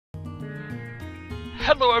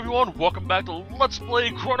Hello everyone, welcome back to Let's Play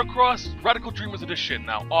Chrono Cross Radical Dreamers Edition.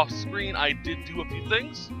 Now, off screen I did do a few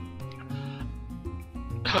things.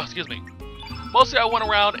 Excuse me. Mostly I went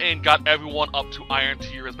around and got everyone up to Iron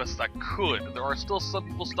tier as best as I could. There are still some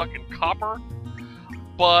people stuck in Copper,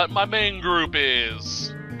 but my main group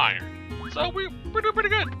is Iron. So we're doing pretty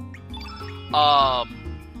good.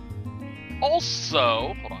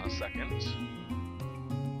 Also, hold on a second.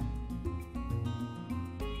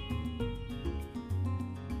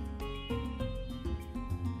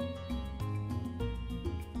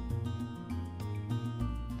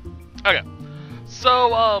 Okay,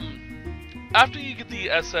 so, after you get the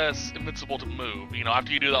SS Invincible to move,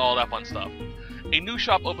 after you do all that fun stuff, a new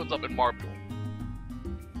shop opens up in Marble.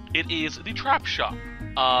 It is the Trap Shop.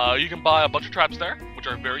 You can buy a bunch of traps there, which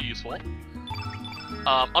are very useful.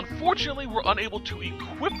 Unfortunately, we're unable to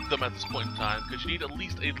equip them at this point in time, because you need at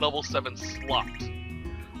least a level 7 slot.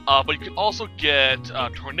 But you can also get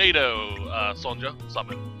Tornado, Sonja,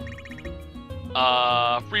 Summon,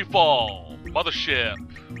 Freefall, Mothership,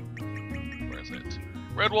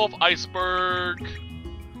 Red Wolf, Iceberg,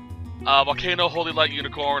 Volcano, Holy Light,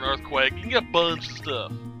 Unicorn, Earthquake. You can get a bunch of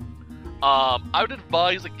stuff. I would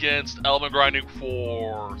advise against element grinding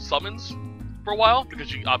for summons for a while,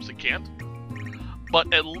 because you obviously can't.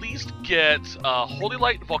 But at least get Holy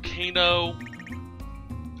Light, Volcano,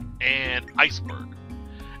 and Iceberg.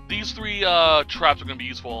 These three traps are going to be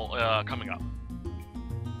useful coming up.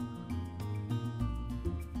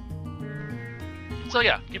 So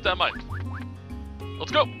yeah, keep that in mind.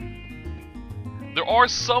 Let's go! There are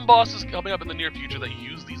some bosses coming up in the near future that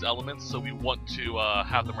use these elements, so we want to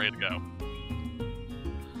have them ready to go.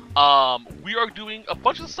 We are doing a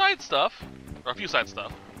bunch of side stuff, or a few side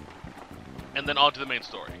stuff, and then on to the main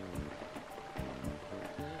story.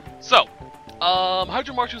 So,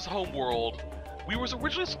 Hydro March's homeworld. We was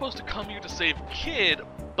originally supposed to come here to save Kid,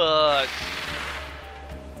 but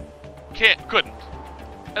couldn't.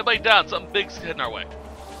 Everybody down, something big's heading our way.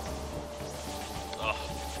 Ugh.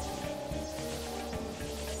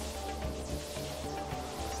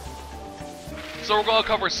 So we're going to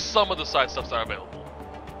cover some of the side stuffs that are available.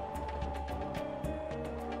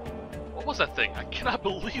 What was that thing? I cannot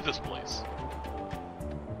believe this place.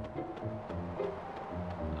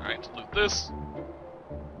 Alright, loot this.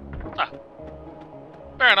 Ah.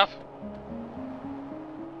 Fair enough.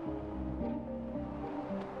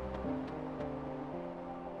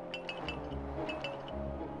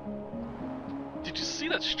 Did you see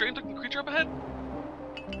that strange looking creature up ahead?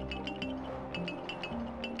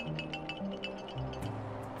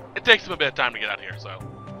 It takes him a bit of time to get out of here, so.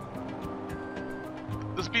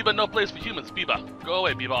 This Biba no place for humans, Biba. Go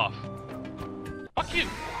away, Biba off. Fuck you.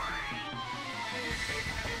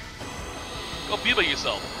 Go Biba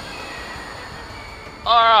yourself.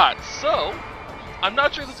 Alright, so I'm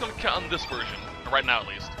not sure if it's gonna count on this version, right now at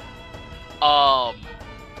least.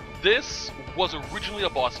 This was originally a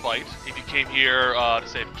boss fight if you came here to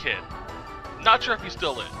save Kid. Not sure if he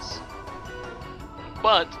still is.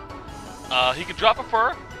 But he can drop a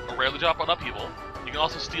fur, or rarely drop an upheaval. You can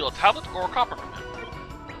also steal a tablet or a copper from him.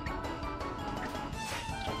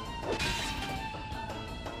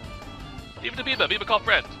 Even to Biba, Biba call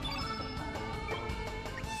friend.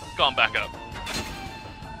 Call him back up.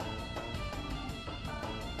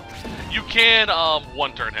 You can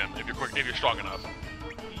one-turn him if you're strong enough.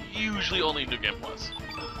 Usually only New Game Plus.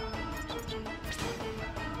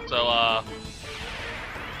 So,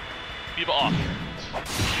 Biba off. I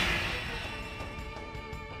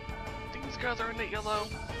think these guys are innate yellow.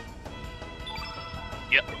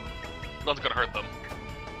 Yep. That's gonna hurt them.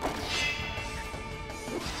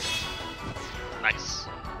 Nice.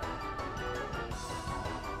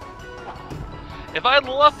 If I had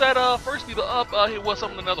left that first Biba up, he would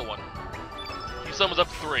summon another one. He summons up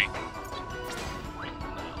to 3.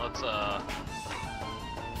 Let's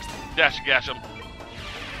gash him.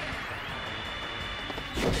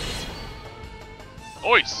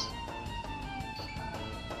 Ois!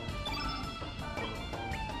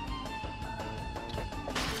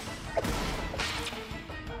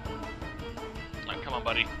 Alright, come on,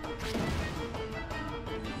 buddy.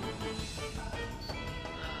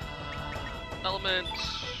 Element.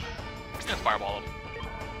 Let's fireball him.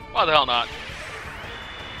 Why the hell not?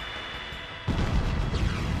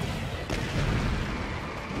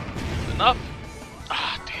 Enough?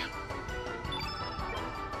 Ah, damn.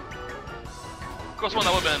 Of course, one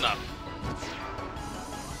that would have been enough.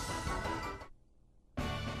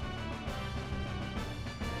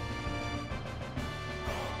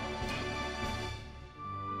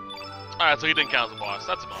 Alright, so he didn't count as a boss.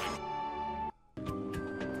 That's annoying.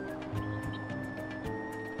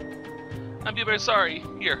 I'm very sorry.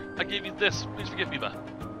 Here, I gave you this. Please forgive Biba.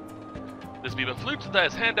 This Biba flute that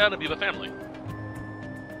is handed down to Biba family.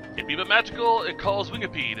 In Biba Magical, it calls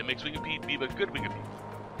Wingipede. It makes Wingipede Biba good Wingipede.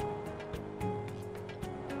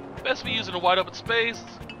 Best to be used in a wide open space.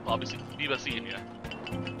 Obviously, Biba seeing ya.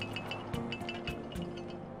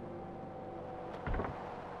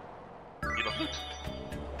 Biba flute.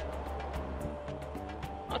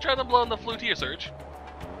 I'll try them blowing the flute here, Serge.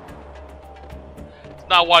 It's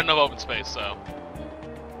not wide enough open space, so.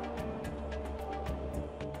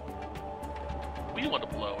 We want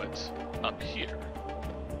to blow it up here.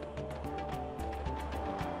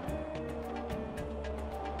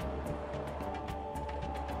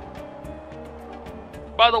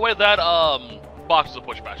 By the way, that box is a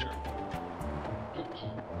push basher.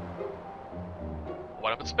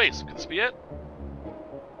 Wide open space. Can this be it?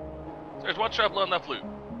 There's one shot blowing that flute.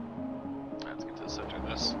 Let's get to the center of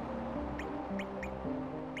this.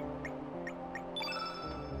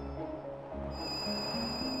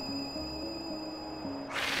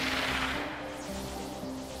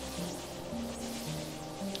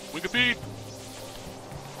 Wingipede!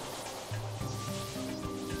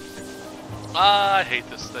 I hate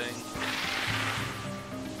this thing.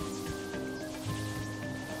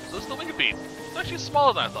 So this is the Wingipede. It's actually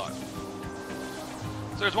smaller than I thought.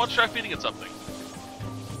 So there's one shark feeding it something.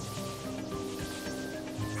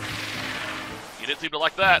 You didn't seem to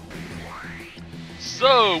like that.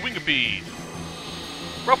 So, Wingipede.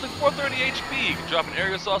 Roughly 430 HP. You can drop an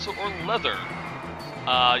area saucer or leather.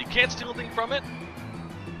 You can't steal anything from it.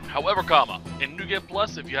 However, in New Game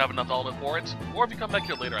Plus, if you have enough element for it, or if you come back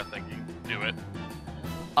here later, I think you can do it.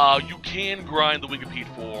 You can grind the Wingipede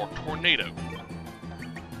for Tornado,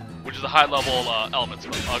 which is a high-level element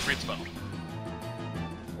spell, green spell.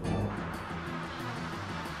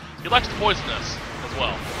 He likes to poison us as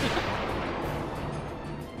well.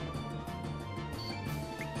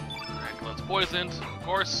 Alright, Glenn's poisoned, of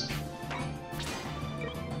course.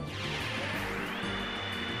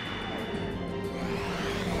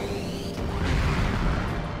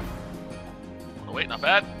 Oh, wait, not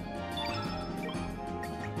bad.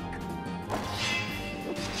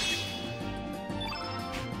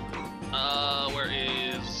 Where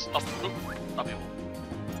is... Up here.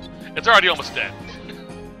 It's already almost dead.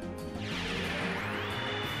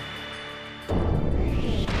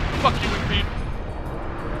 Fuck you, Wingipede.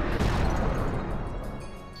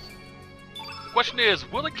 The question is,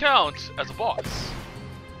 will it count as a boss?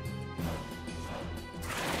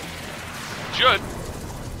 It should.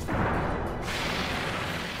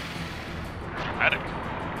 Dramatic.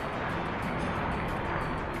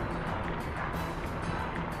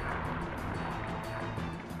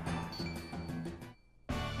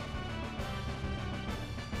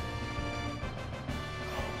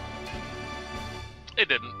 It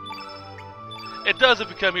didn't. It does if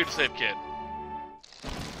you come here to save Kid.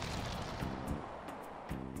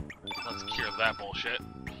 Let's cure that bullshit.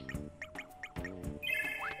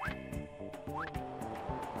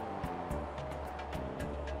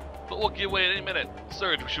 But we'll give way at any minute.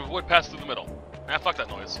 Serge, we should avoid passing through the middle. Ah, fuck that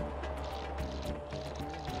noise.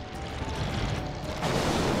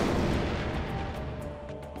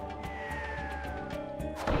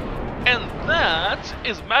 And that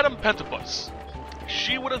is Madame Pentapus.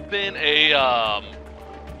 She would have been a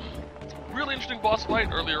really interesting boss fight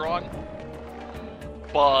earlier on,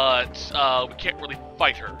 but we can't really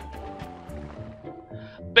fight her.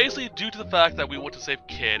 Basically, due to the fact that we went to save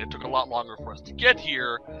Kid, it took a lot longer for us to get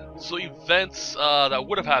here, so events that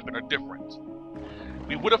would have happened are different.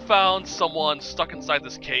 We would have found someone stuck inside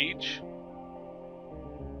this cage,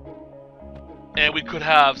 and we could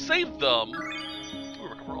have saved them.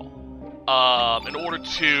 In order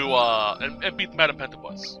to and beat Madame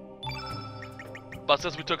Pentapus. But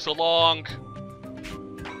since we took so long,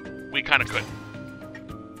 we kind of couldn't.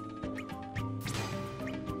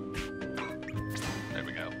 There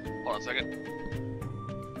we go. Hold on a second.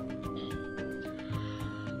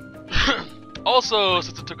 Also,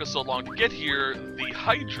 since it took us so long to get here, the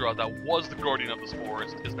Hydra that was the guardian of this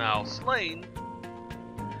forest is now slain.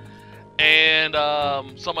 And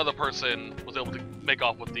some other person was able to make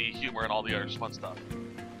off with the humor and all the other fun stuff.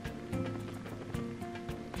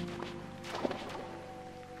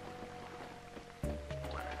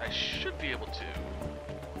 I should be able to.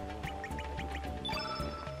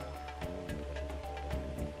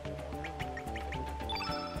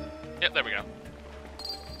 Yep, there we go.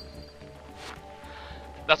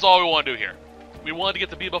 That's all we want to do here. We wanted to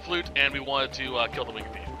get the Biba flute, and we wanted to kill the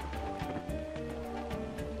Wingipede.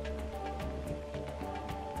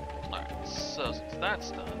 So since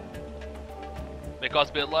that's done, may cause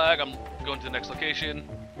a bit of lag. I'm going to the next location.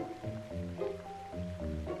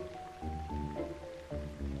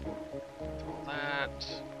 that.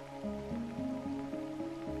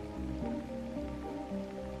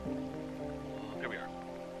 Here we are.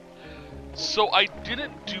 So I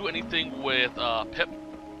didn't do anything with Pip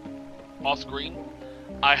off screen.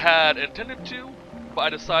 I had intended to, but I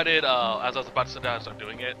decided, as I was about to sit down and start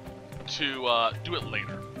doing it, to do it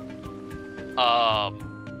later.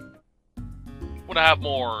 When I have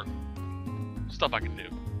more stuff I can do.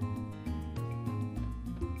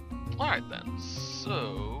 Alright then,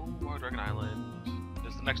 so Water Dragon Island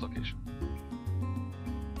is the next location.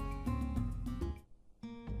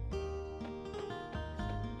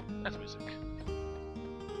 That's music.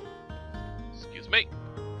 Excuse me.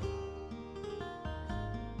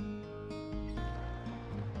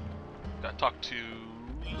 Gotta talk to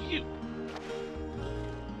you.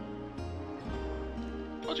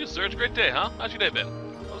 How's you, Serge? Great day, huh? How's your day been?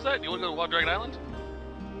 What was that? You wanna go to Water Dragon Island?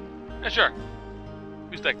 Yeah, sure.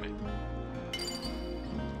 Please take me.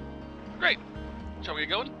 Great. Shall we get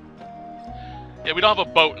going? Yeah, we don't have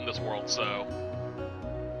a boat in this world, so...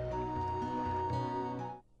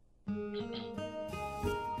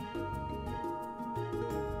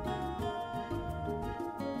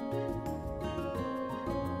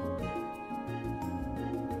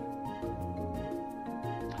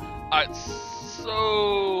 Alright,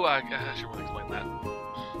 so... I should really explain that.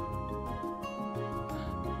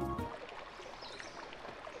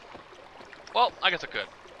 Well, I guess I could.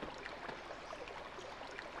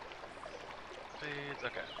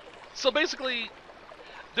 Okay. So basically,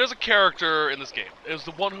 there's a character in this game. It was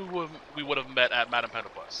the one who we would have met at Madame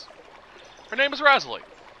Pentecost. Her name is Razali.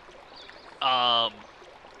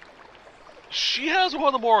 She has one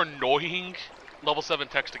of the more annoying level 7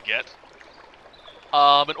 techs to get.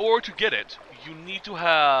 In order to get it, you need to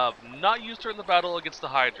have not used her in the battle against the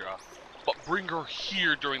Hydra, but bring her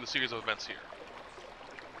here during the series of events here.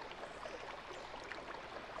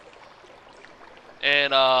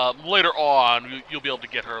 And later on, you'll be able to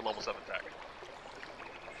get her level 7 tech.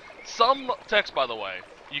 Some techs, by the way,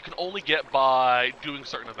 you can only get by doing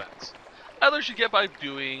certain events. Others you get by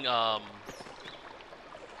doing, just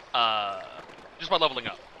by leveling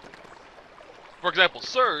up. For example,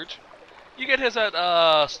 Serge, you get his at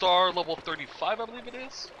star level 35, I believe it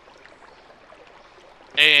is.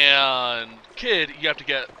 And Kid, you have to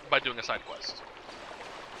get by doing a side quest.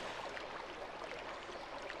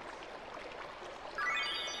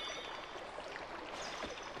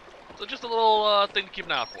 So just a little thing to keep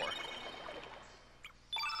an eye out for.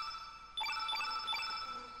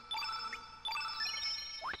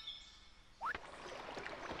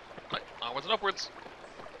 Right, onwards and upwards.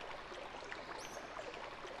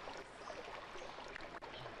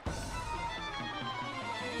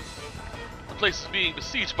 The place is being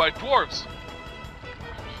besieged by dwarves.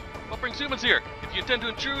 What brings humans here? If you intend to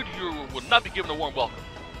intrude, you will not be given a warm welcome.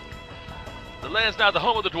 The land's now the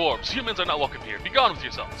home of the dwarves. Humans are not welcome here. Be gone with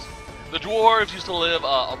yourselves. The dwarves used to live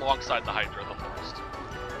alongside the Hydra in the forest.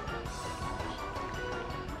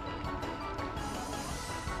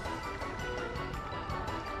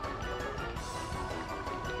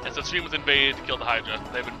 And since humans invaded to kill the Hydra,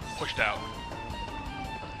 they've been pushed out.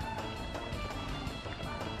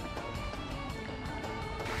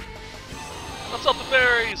 Let's up the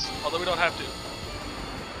berries, although we don't have to.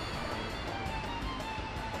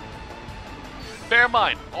 Bear in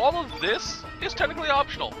mind, all of this is technically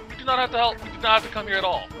optional. We do not have to help. We do not have to come here at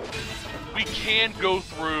all. We can go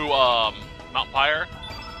through Mount Pyre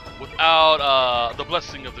without the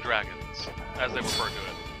blessing of the dragons, as they refer to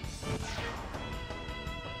it.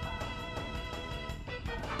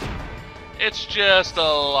 It's just a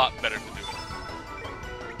lot better to do it.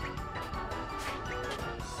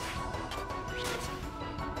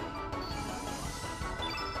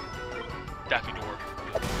 Daffy Dwarf.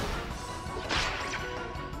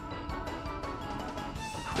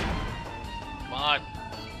 Come on.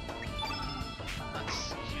 Let's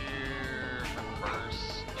see here.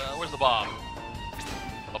 First, where's the bomb?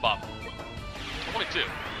 A bomb. Only two.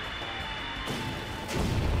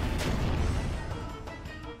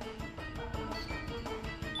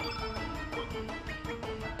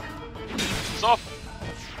 It's off.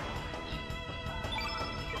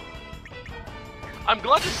 I'm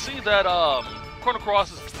glad to see that Chrono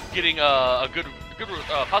Cross is getting a good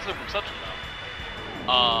positive reception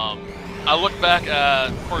now. I look back at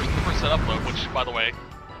the first set upload, which, by the way,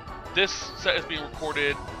 this set is being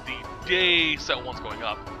recorded the day set 1's going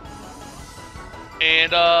up.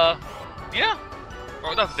 And, yeah.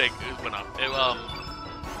 Or not the day it went up.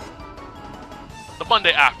 The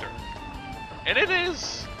Monday after. And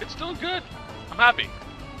it's doing good. I'm happy.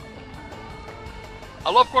 I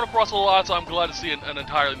love Chrono Cross a lot, so I'm glad to see an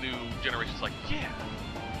entirely new generation. It's like, yeah,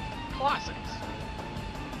 classics.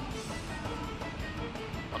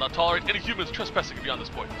 not tolerate any humans trespassing beyond this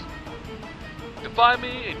point. Defy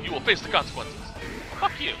me, and you will face the consequences.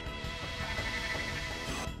 Fuck you.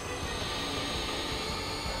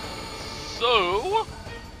 So,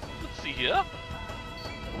 let's see here.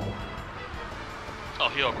 Oh,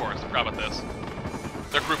 heal, of course. I forgot about this.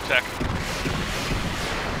 They're group tech.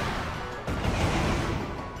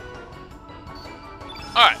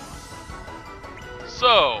 Alright.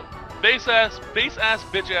 So, base ass, bitch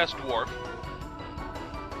ass dwarf.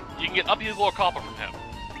 You can get upheaval copper from him.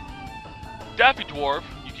 Daffy dwarf,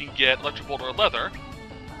 you can get electric bolt or leather.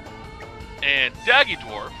 And Daggy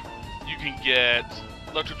dwarf, you can get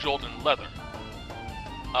electric jolt and leather.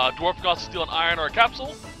 Dwarf can also steal an iron or a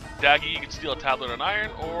capsule. Daggy, you can steal a tablet and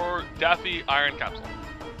iron, or Daffy, iron capsule.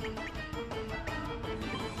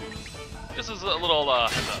 This is a little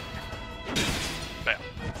heads up. Bam.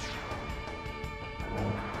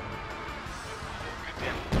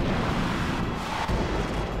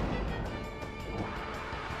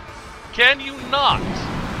 Can you not?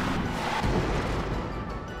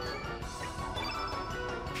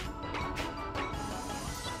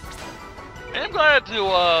 I'm glad to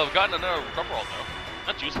have gotten another drum roll though.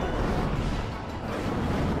 That's useful.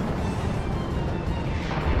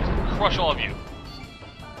 Just crush all of you.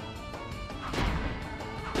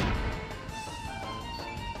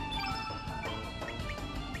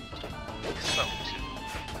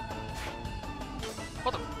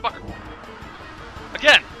 Motherfucker.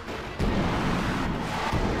 Again!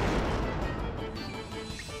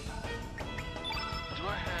 Do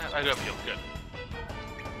I have... I do have heal, good.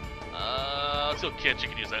 Let's go kids, you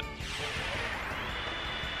can use that.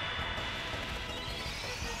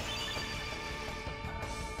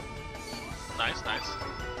 Nice, nice.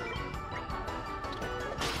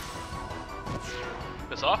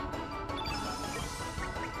 Piss off.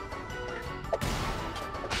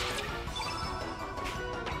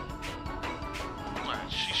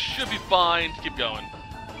 Alright, she should be fine. Keep going.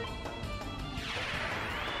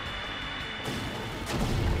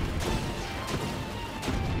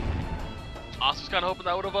 I was kind of hoping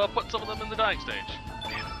that would have put some of them in the dying stage.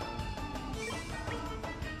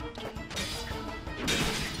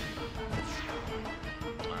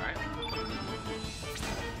 Alright.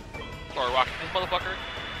 Sorry, rocking this motherfucker.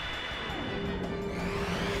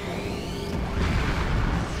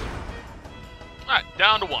 Alright,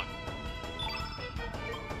 down to one.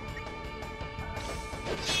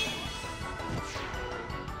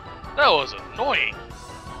 That was annoying.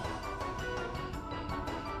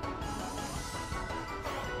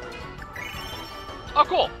 Oh,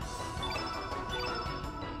 cool.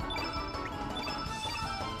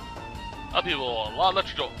 Upheaval, a lot of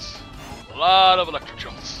electric jolts. A lot of electric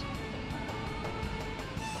jolts.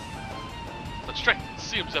 Such strength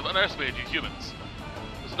seems to have underestimated you humans.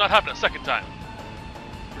 This will not happen a second time.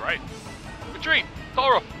 You're right. Retreat!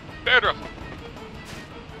 Tall roof! Bared roof!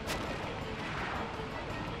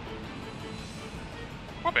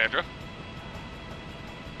 Poor Bared roof.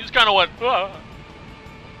 He just kind of went, ah.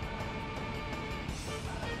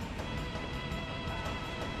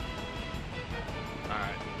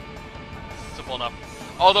 Alright. Simple enough.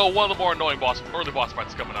 Although one of the more annoying early boss fights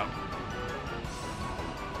is coming up.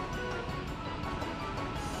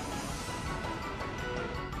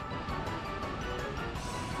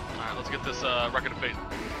 Alright, let's get this Record of Fate.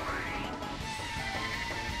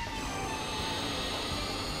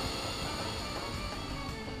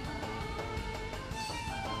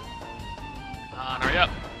 Hurry up.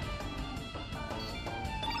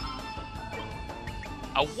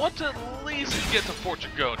 I want to at least get to Fort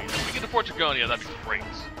Chigonia. If we get to Fort Chigonia, that'd be great.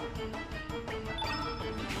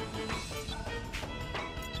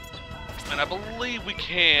 And I believe we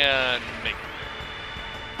can make it.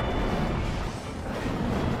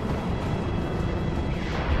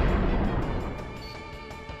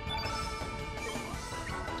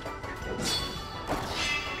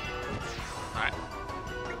 Alright.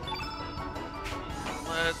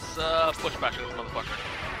 Let's push back to this motherfucker.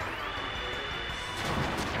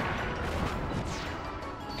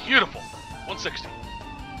 Beautiful. 160.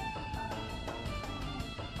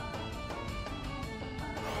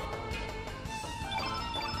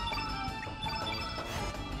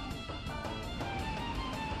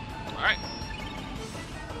 Alright.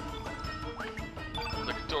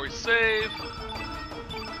 Obligatory save.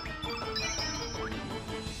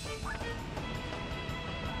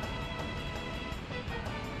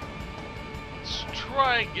 Let's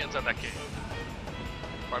try and get inside that cave.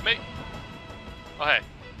 Pardon me? Oh, hey.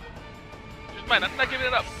 Man, I'm not giving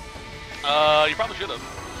it up. You probably should have.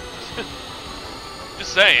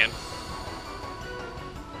 Just saying.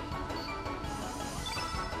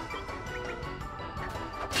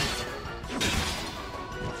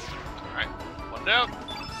 One down.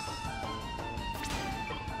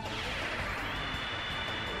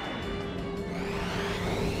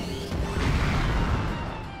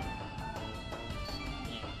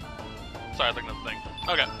 Sorry, I think that's the thing.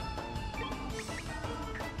 Okay.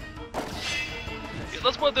 Yeah,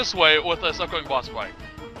 let's put it this way with this upcoming boss fight.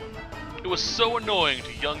 It was so annoying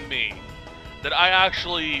to young me that I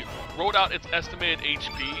actually wrote out its estimated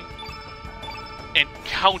HP and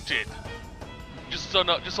counted, just so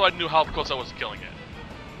I knew how close I was to killing it.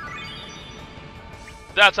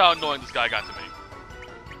 That's how annoying this guy got to me.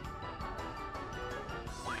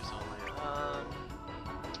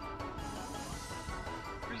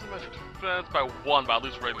 Increase the measured defense by 1, but I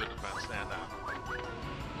lose regular defense. Stand down.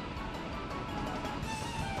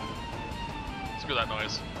 Screw that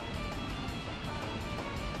noise.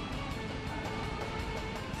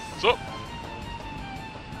 So,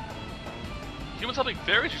 humans helping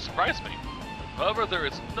fairies, you surprise me. However, there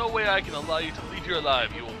is no way I can allow you to leave here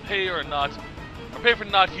alive. You will pay or pay for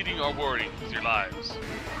not heeding our warning with your lives.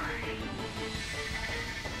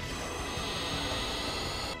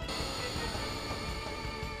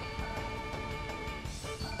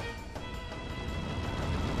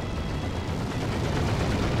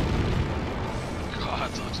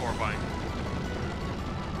 God, that looks horrifying.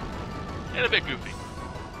 And a bit goofy.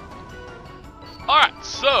 Alright,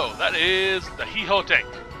 so that is the He-Ho tank.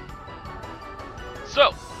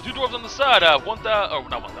 So, the two dwarves on the side have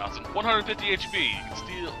 150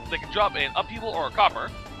 HP. They can drop an upheaval or a copper.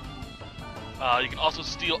 You can also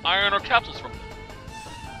steal iron or capsules from them.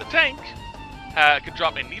 The tank can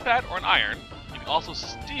drop a knee pad or an iron. You can also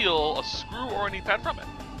steal a screw or a knee pad from it.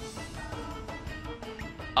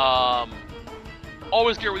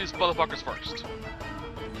 Always get rid of these motherfuckers first.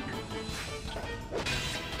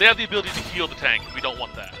 They have the ability to heal the tank. We don't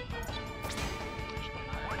want that.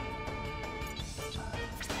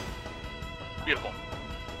 Beautiful.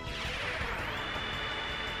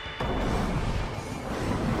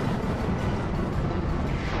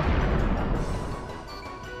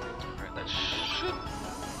 Alright, that should...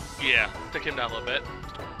 Yeah, take him down a little bit.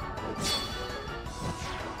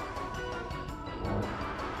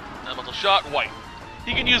 Elemental shot, white.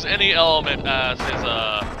 He can use any element as his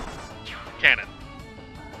cannon.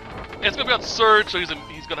 It's gonna be on Serge, so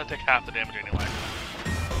he's gonna take half the damage anyway.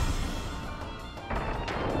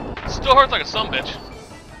 Still hurts like a sumbitch.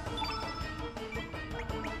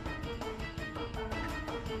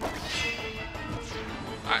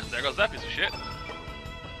 Alright, there goes that piece of shit.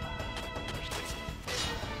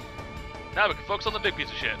 Now we can focus on the big piece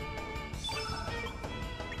of shit.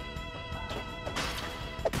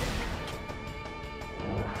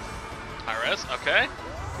 High res, okay.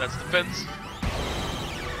 That's defense.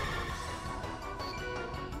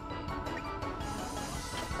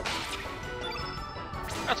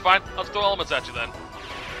 That's fine. I'll throw elements at you then.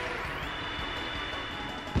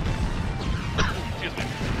 Excuse me.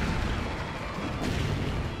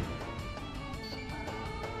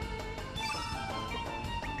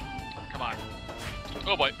 Come on.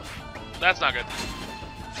 Oh boy. That's not good.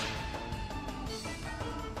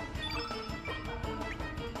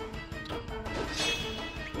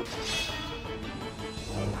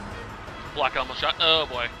 Black element shot. Oh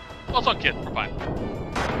boy. Well, it's on kid. We're fine.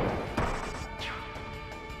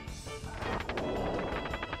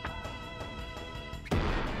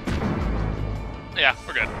 Yeah,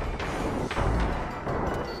 we're good.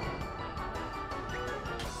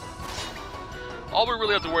 All we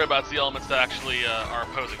really have to worry about is the elements that actually are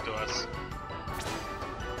opposing to us.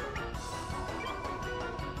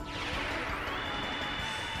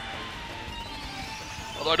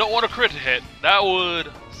 Although I don't want a crit hit, that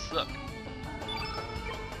would suck.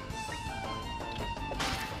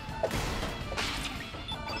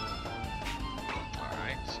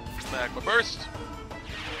 Alright, magma burst.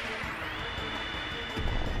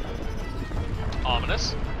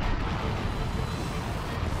 Ominous.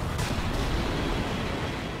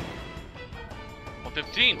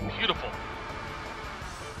 $115, beautiful.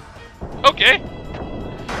 Okay.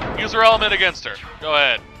 Use her element against her. Go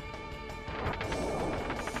ahead.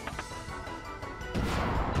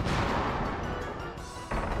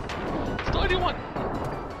 Still 81.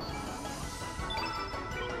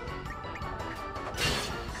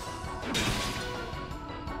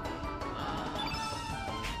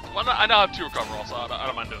 Well, I now have 2 recover also. I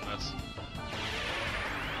don't mind doing this.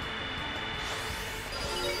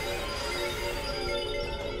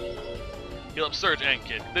 Heal up Serge and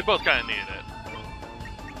Kid. They both kind of needed it.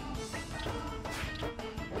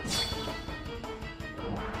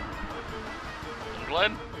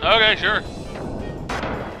 Glenn? Okay, sure.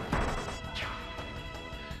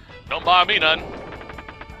 Don't buy me none.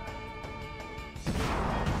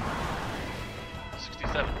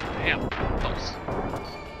 Damn, close.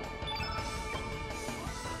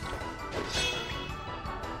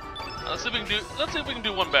 Let's see if we can do. Let's see if we can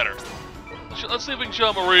do one better. Let's see if we can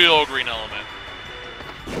show him a real green element.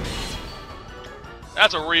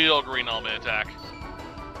 That's a real green element attack.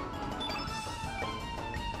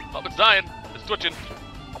 Oh, it's dying. It's twitching.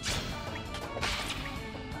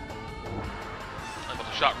 I must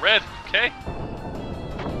have shot red. Okay.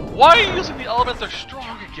 Why are you using the element they're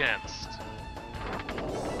strong against?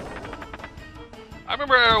 I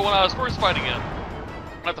remember when I was first fighting him.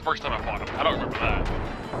 Not the first time I fought him. I don't remember that.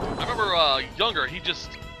 I remember younger, he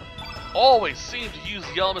just always seemed to use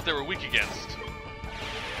the element they were weak against.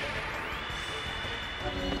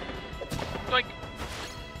 Like,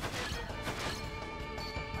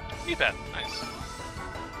 knee-pad, nice.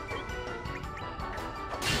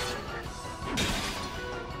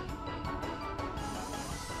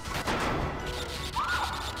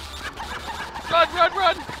 Run, run,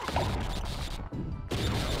 run!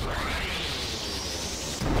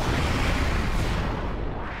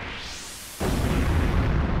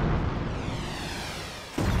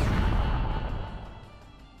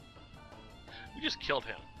 We just killed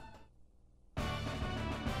him.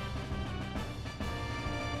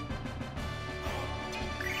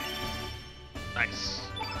 Nice.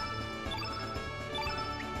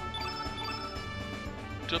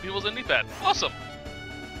 Two people's in knee-pad. Awesome!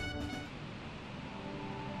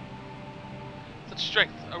 Such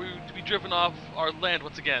strength. Are we to be driven off our land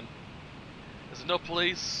once again? Is there no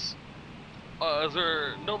place? Is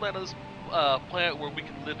there no land on this planet where we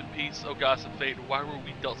can live in peace? Oh gods and fate, why were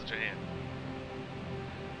we dealt such a hand?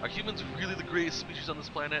 Are humans really the greatest species on this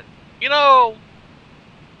planet? You know,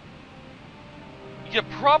 you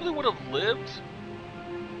probably would have lived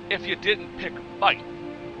if you didn't pick fight.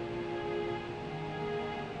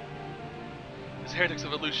 These heretics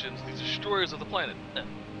of evolutions, these destroyers of the planet.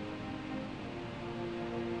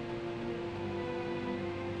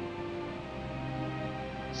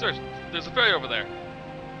 Serge, there's a ferry over there.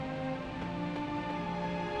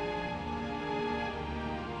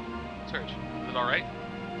 Serge, is it alright?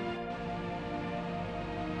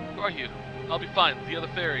 Who are you? I'll be fine. The other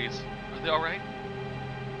ferries, are they alright?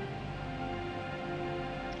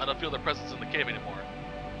 I don't feel their presence in the cave anymore.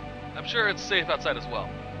 I'm sure it's safe outside as well.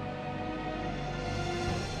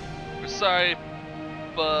 We're sorry,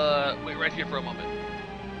 but wait right here for a moment.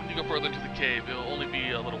 When you go further into the cave, it'll only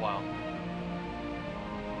be a little while.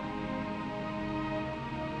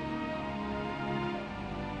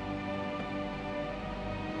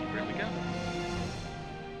 Where we go?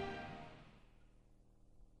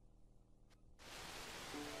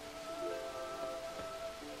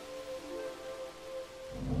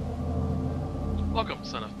 Welcome,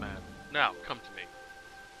 son of man. Now, come to me.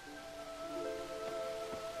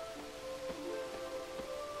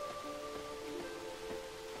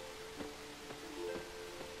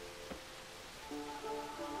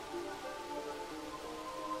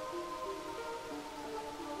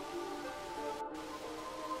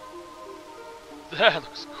 That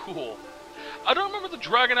looks cool. I don't remember the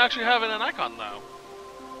dragon actually having an icon, though.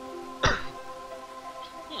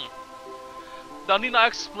 Now, need I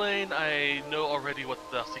explain? I know already what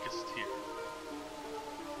thou seekest here.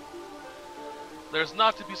 There's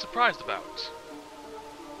naught to be surprised about.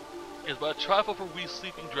 It is but a trifle for we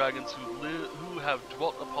sleeping dragons who have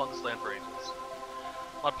dwelt upon this land for ages.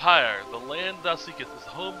 My pyre, the land thou seekest, is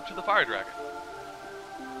home to the fire dragon.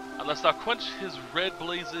 Unless thou quench his red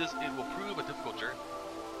blazes, it will prove a difficult journey.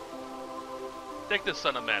 Take this,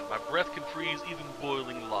 son of man. My breath can freeze even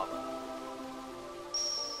boiling lava.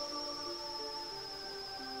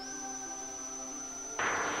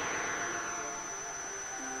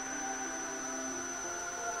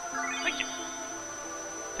 Thank you.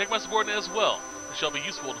 Take my subordinate as well. It shall be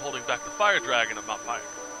useful in holding back the fire dragon of Mount Fire.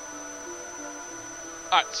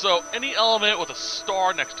 Alright, so any element with a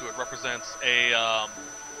star next to it represents a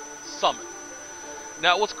summon.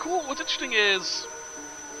 Now what's interesting is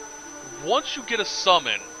once you get a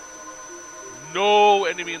summon, no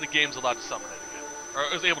enemy in the game is allowed to summon it again.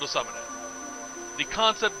 Or is able to summon it. The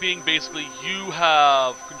concept being basically you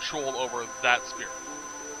have control over that spirit.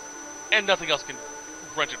 And nothing else can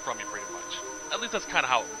wrench it from you pretty much. At least that's kind of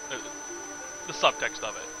how the subtext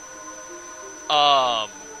of it.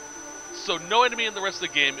 So no enemy in the rest of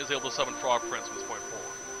the game is able to summon Frog Prince from this point forward.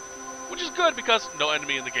 Which is good because no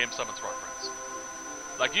enemy in the game summons Frog Prince.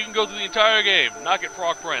 Like you can go through the entire game, not get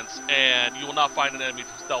Frog Prince, and you will not find an enemy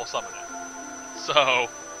that will summon it. So,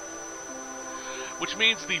 which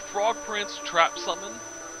means the Frog Prince trap summon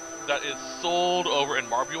that is sold over in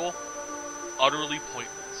Marbule, utterly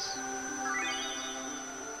pointless.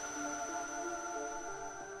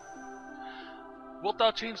 Wilt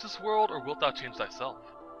thou change this world, or wilt thou change thyself?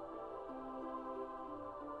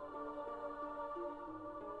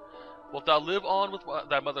 Wilt thou live on with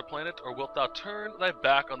thy mother planet, or wilt thou turn thy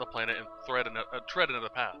back on the planet and tread another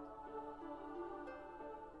path?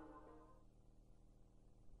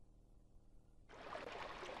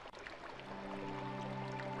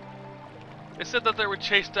 They said that they were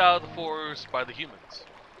chased out of the forest by the humans,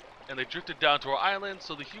 and they drifted down to our island,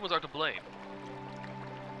 so the humans are to blame.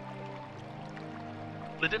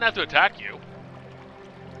 They didn't have to attack you.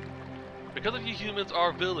 Because of you humans,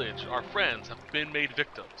 our village, our friends, have been made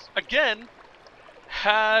victims. Again,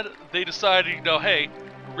 had they decided, you know, hey,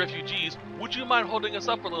 refugees, would you mind holding us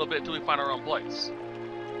up for a little bit until we find our own place?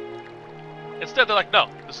 Instead, they're like, no,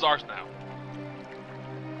 this is ours now.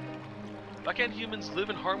 Why can't humans live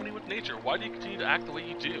in harmony with nature? Why do you continue to act the way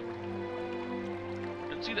you do?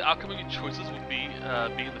 Don't you see the outcome of your choices would be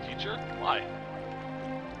in the future? Why?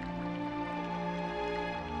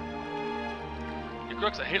 You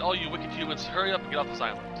crooks, I hate all you wicked humans. Hurry up and get off this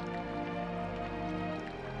island.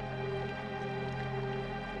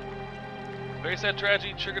 Very sad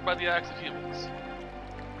tragedy triggered by the acts of humans.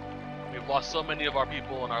 We've lost so many of our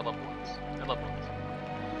people and our loved ones.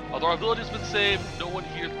 Although our village has been saved, no one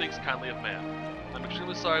here thinks kindly of man. I'm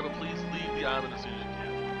extremely sorry, but please leave the island as soon as you can.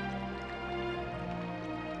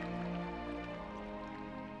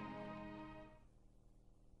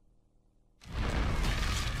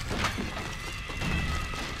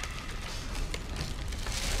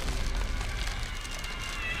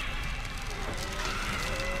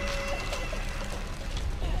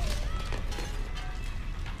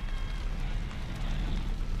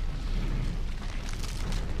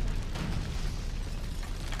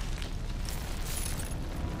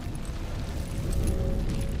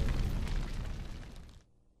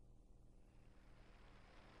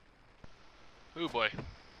 Ooh boy.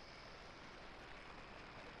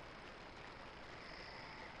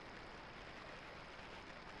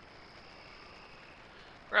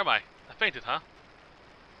 Where am I? I fainted, huh?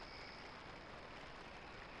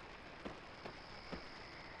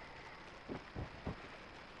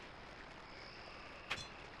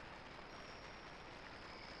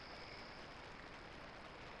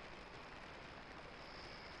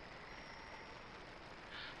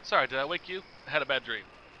 Sorry, did I wake you? I had a bad dream.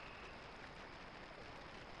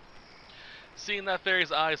 Seeing that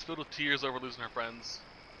fairy's eyes filled with tears over losing her friends,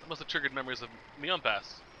 it must have triggered memories of my own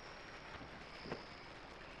past.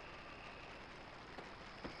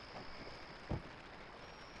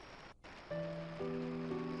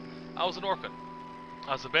 I was an orphan.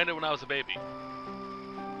 I was abandoned when I was a baby.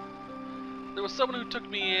 There was someone who took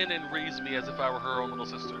me in and raised me as if I were her own little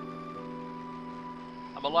sister.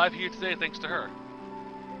 I'm alive here today thanks to her.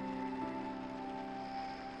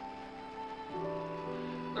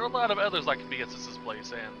 There were a lot of others like me at Sis's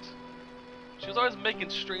place, and she was always making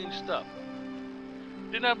strange stuff.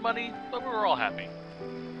 Didn't have money, but we were all happy.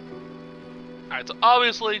 Alright, so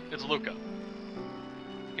obviously, it's Luca.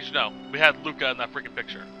 You should know, we had Luca in that freaking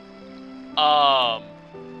picture. I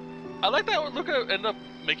like that Luca ended up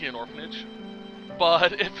making an orphanage,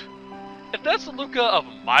 but if that's the Luca of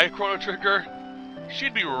my Chrono Trigger,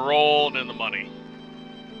 she'd be rolling in the money.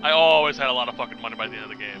 I always had a lot of fucking money by the end of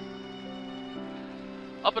the game.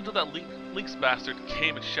 Up until that Lynx bastard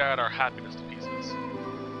came and shattered our happiness to pieces.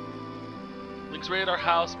 Lynx raided our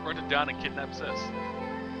house, burnt it down, and kidnapped Sis.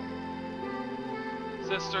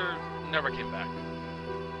 Sister never came back.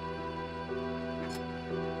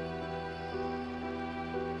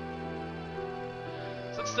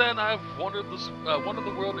 Since then, I've wandered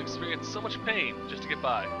the world and experienced so much pain just to get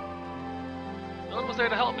by. No one was there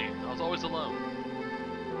to help me. I was always alone.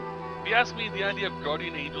 If you ask me, the idea of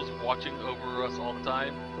guardian angels watching over us all the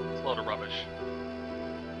time is a load of rubbish.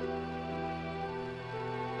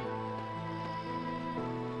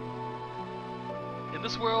 In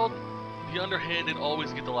this world, the underhanded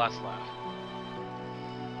always get the last laugh.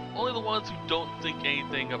 Only the ones who don't think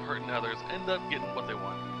anything of hurting others end up getting what they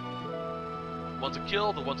want. The ones who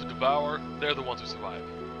kill, the ones who devour, they're the ones who survive.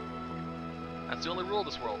 That's the only rule of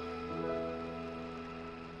this world.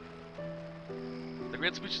 The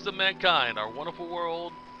great species of mankind, our wonderful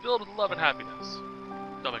world, filled with love and happiness.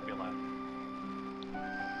 Don't make me laugh.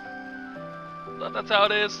 But if that's how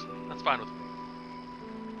it is, that's fine with me.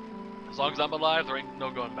 As long as I'm alive, there ain't no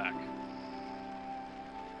going back.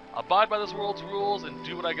 I'll abide by this world's rules and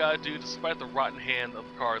do what I gotta do despite the rotten hand of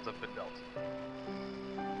the cards I've been dealt.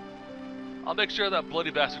 I'll make sure that bloody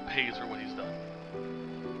bastard pays for what he's done.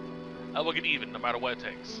 I will get even, no matter what it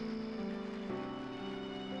takes.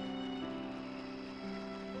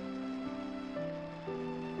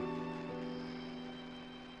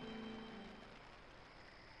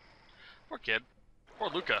 Poor kid. Poor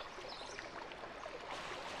Luca.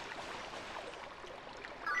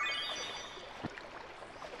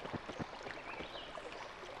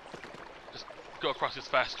 Just go across this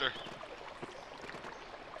faster.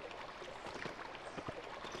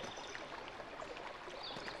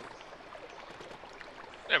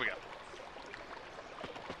 There we go.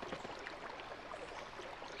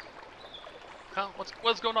 Huh?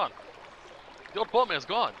 What's going on? The old boatman's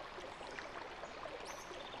gone.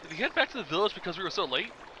 Did he head back to the village because we were so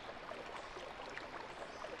late?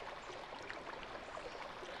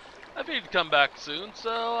 I figured he'd come back soon,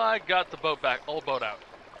 so I got the boat back, old boat out.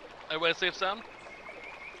 Everybody safe sound?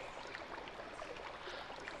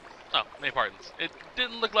 Oh, many pardons. It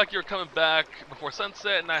didn't look like you were coming back before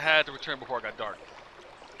sunset, and I had to return before it got dark.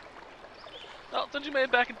 Well, since you made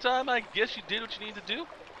it back in time, I guess you did what you needed to do.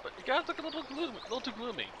 But you guys look a little too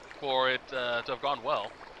gloomy for it to have gone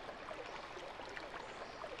well.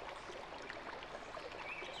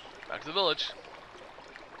 Back to the village.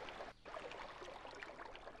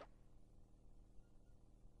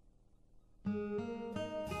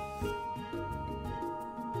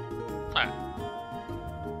 Alright.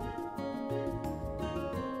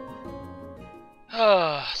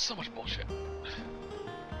 So much bullshit.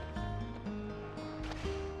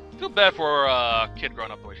 Feel bad for a kid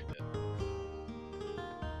growing up the way she did.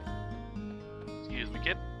 Excuse me,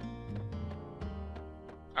 kid.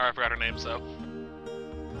 Alright, I forgot her name, so.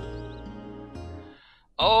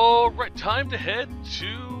 Alright, time to head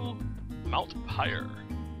to Mount Pyre.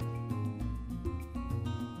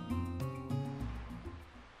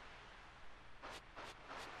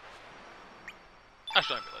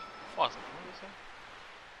 Actually, I'm really awesome. What did I say?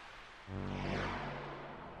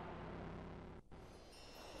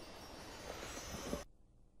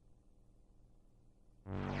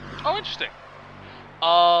 Oh, interesting.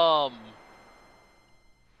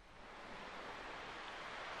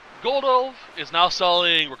 Gold Elf is now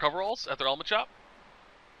selling recoveralls at their element shop.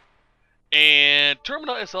 And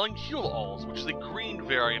Termina is selling heal alls, which is a green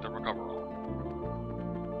variant of recoverall.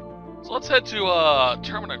 So let's head to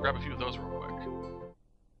Termina and grab a few of those real quick.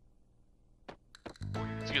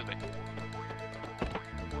 Excuse me.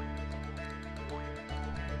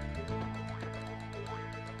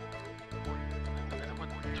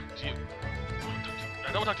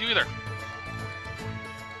 I don't want to talk to you either.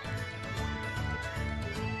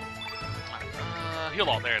 Heal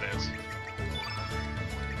all, there it is.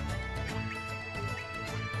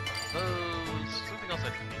 Something else I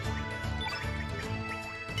need.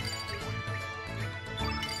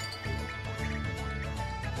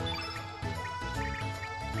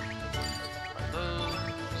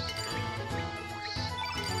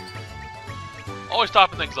 Always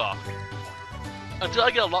topping things off. Until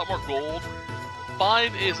I get a lot more gold,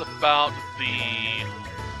 5 is about the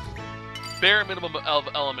bare minimum of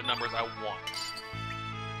element numbers I want.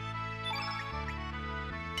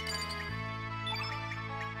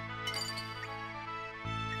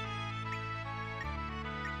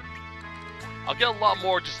 I'll get a lot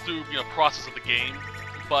more just through, process of the game,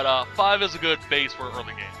 but 5 is a good base for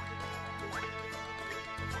early game.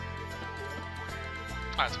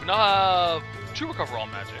 Alright, so we now have 2 recover all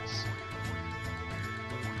magics,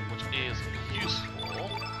 which is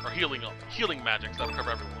useful, or healing magics that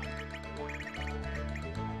recover everyone.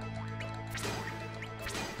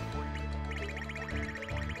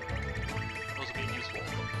 Those will be useful in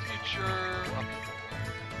the future.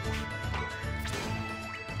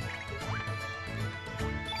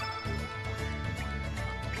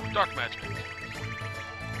 Dark magic. Okay.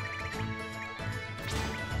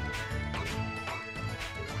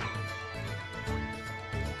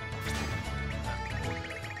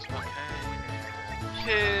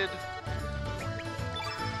 Kid.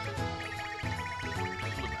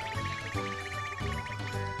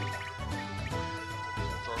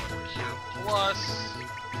 Cure Plus.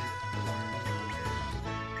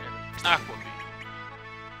 And Aqua Beam.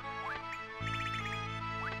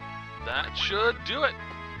 That should do it.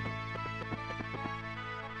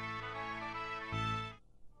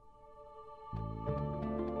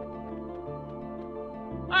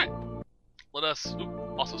 Let us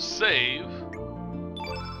also save.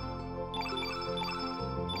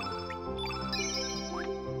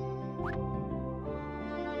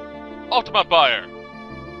 Ultimate Buyer.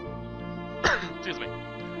 Excuse me.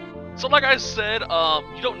 So, like I said,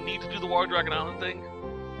 you don't need to do the Water Dragon Island thing.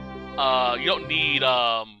 You don't need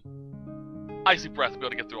Icy Breath to be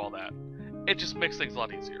able to get through all that. It just makes things a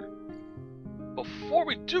lot easier. Before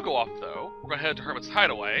we do go off, though, we're gonna head to Hermit's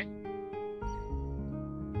Hideaway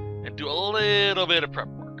and do a little bit of prep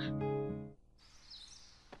work.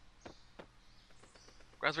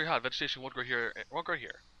 Ground's very hot. Vegetation won't grow here. Won't grow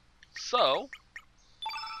here. So,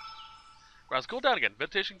 ground's cooled down again.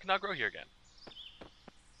 Vegetation cannot grow here again.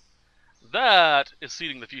 That is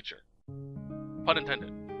seeding the future. Pun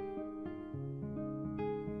intended.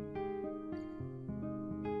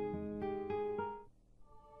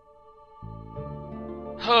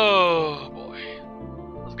 Oh boy.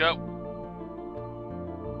 Let's go.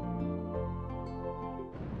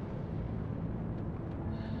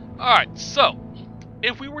 Alright, so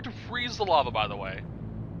if we were to freeze the lava, by the way,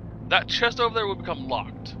 that chest over there would become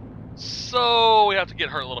locked. So we have to get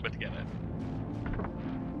hurt a little bit to get it.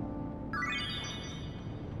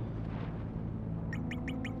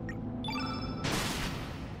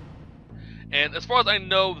 And as far as I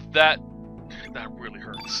know, that really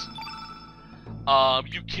hurts.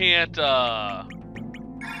 You can't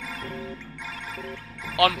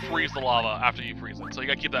unfreeze the lava after you freeze it, so you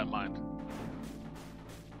gotta keep that in mind.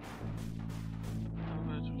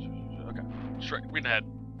 Okay, straight, reading ahead.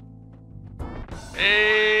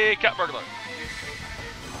 Hey, cat burglar.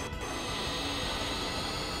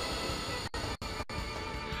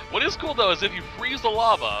 What is cool though is if you freeze the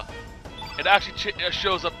lava, it actually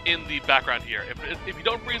shows up in the background here. If you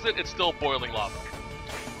don't freeze it, it's still boiling lava.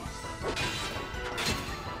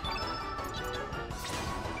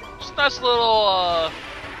 Just a nice little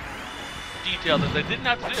detail that they didn't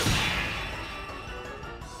have to do.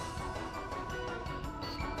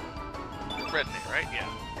 It's red in it, right? Yeah.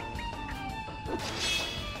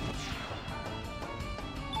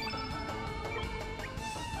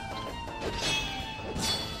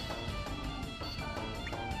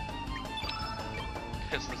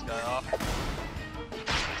 Piss this guy off.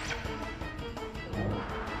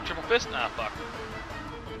 Triple fist? Ah, fuck.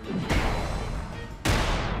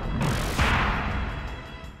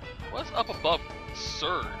 What's up above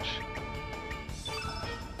Serge?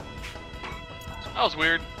 That was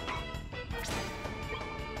weird.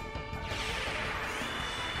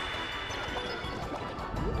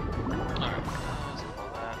 Alright.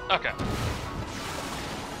 Okay.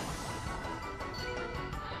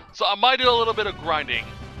 So I might do a little bit of grinding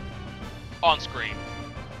on screen.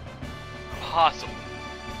 Possibly.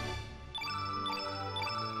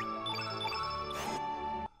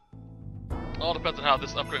 All depends on how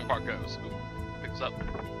this upgrading part goes. Ooh, pick this up.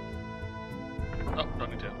 Oh,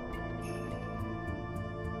 don't need to.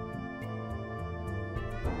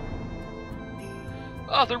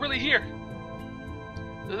 Oh, they're really here.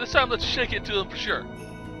 This time let's shake it to them for sure.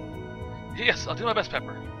 Yes, I'll do my best,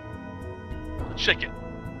 Pepper. Let's shake it.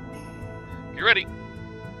 Get ready.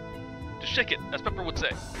 Just shake it, as Pepper would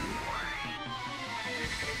say.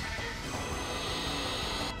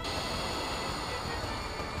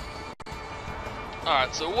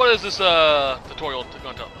 Alright, so what is this tutorial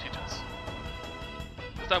going to teach us?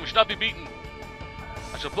 This time we should not be beaten.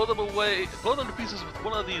 I shall blow them to pieces with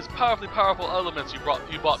one of these powerful elements you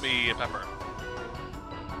bought me, Pepper.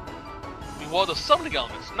 Meanwhile, the summoning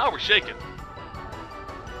elements. Now we're shaking.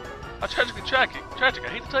 How tragically tragic. I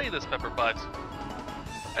hate to tell you this, Pepper, but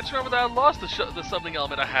I just remember that I lost the summoning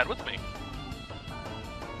element I had with me.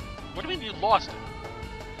 What do you mean you lost it?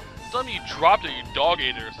 Tell me you dropped it, you dog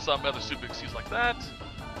ate it, or some other stupid excuse like that.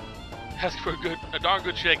 Ask for a darn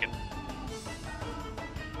good shaking.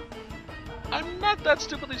 I'm not that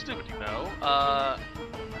stupidly stupid, you know.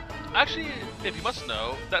 Actually, if you must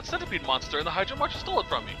know, that centipede monster in the Hydro March stole it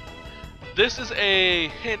from me. This is a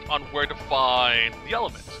hint on where to find the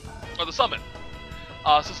element, or the summon.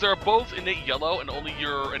 Since they're both innate yellow and only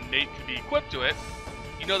your innate can be equipped to it,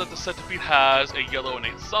 you know that the centipede has a yellow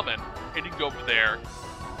innate summon, and you can go over there,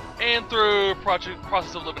 and through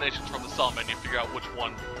process of eliminations from the summon menu, figure out which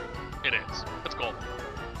one it is. That's cool.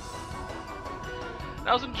 And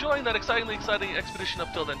I was enjoying that exciting expedition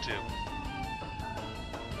up till then too.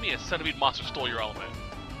 Me, a centipede monster stole your element.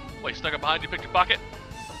 Wait, snuck up behind you, picked your pocket?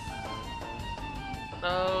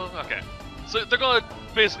 No, okay. So they're gonna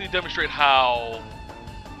basically demonstrate how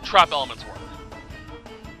trap elements work.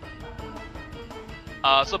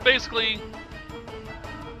 So basically, you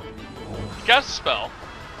cast a spell,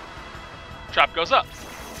 trap goes up.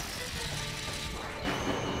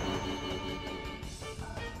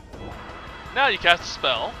 Now you cast a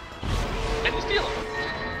spell, and you steal it.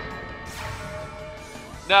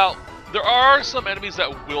 Now, there are some enemies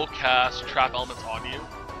that will cast trap elements on you.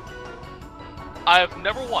 I have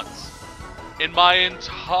never once, in my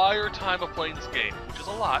entire time of playing this game, which is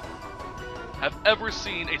a lot, have ever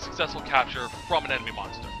seen a successful capture from an enemy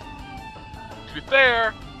monster. To be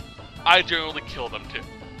fair, I generally kill them too.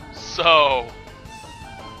 So,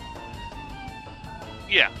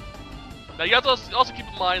 yeah. Now you have to also keep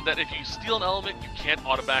in mind that if you steal an element, you can't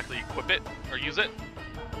automatically equip it or use it.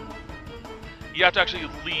 you have to actually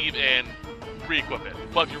leave and re-equip it.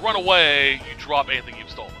 But if you run away, you drop anything you've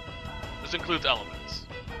stolen. This includes elements.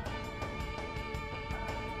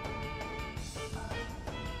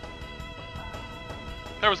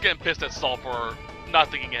 Pepper's getting pissed at Salt for not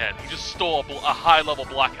thinking ahead. He just stole a high-level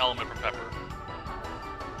black element from Pepper.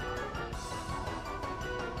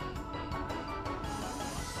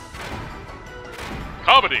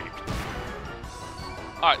 Comedy!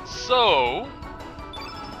 Alright, so...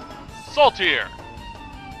 Salt here.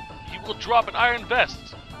 He will drop an iron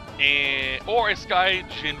vest or a sky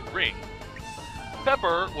Jin ring.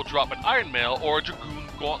 Pepper will drop an iron mail or a dragoon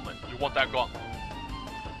gauntlet. You want that gauntlet.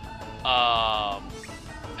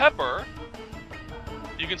 Pepper,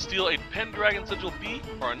 you can steal a Pendragon Sigil B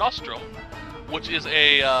or a Nostrum, which is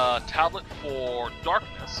a tablet for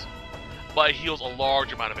darkness, but it heals a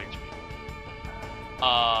large amount of HP.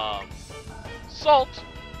 Salt,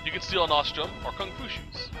 you can steal a Nostrum or Kung Fu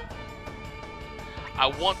Shoes. I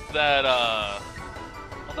want that, well,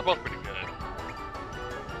 they're both pretty good.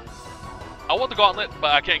 I want the gauntlet,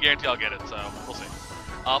 but I can't guarantee I'll get it, so we'll see.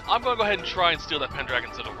 I'm gonna go ahead and try and steal that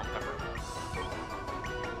Pendragon Sigil from Pepper.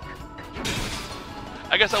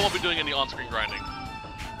 I guess I won't be doing any on-screen grinding.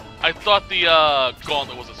 I thought the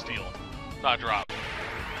gauntlet was a steal, not a drop.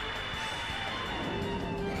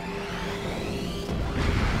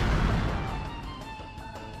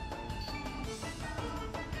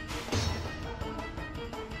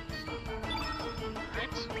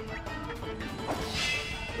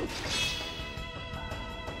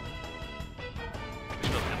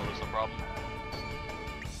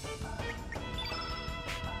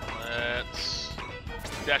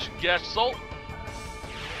 Gash salt.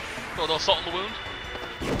 Throw a little salt in the wound.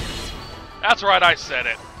 That's right, I said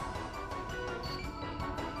it.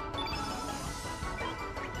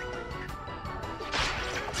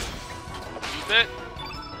 Keep it.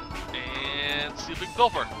 And see if we can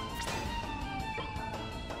pilfer.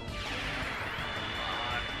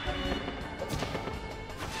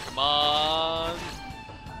 Come on.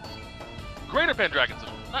 Greater Pendragon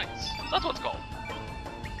Sigil. Nice. That's what it's called.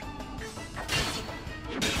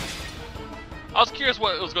 I was curious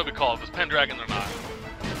what it was going to be called, if it was Pendragon or not.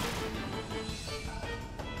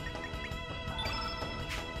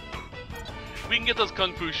 We can get those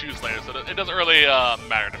Kung Fu Shoes later, so it doesn't really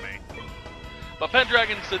matter to me. But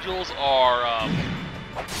Pendragon Sigils are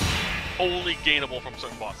only gainable from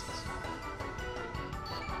certain bosses.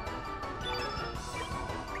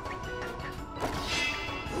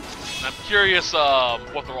 And I'm curious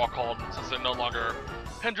what they're all called, since they're no longer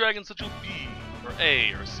Pendragon Sigil B, or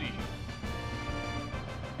A, or C.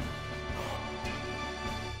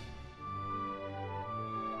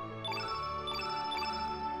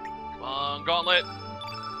 Gauntlet.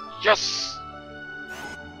 Yes!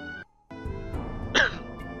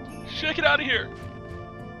 Shake it out of here!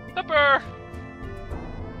 Pepper!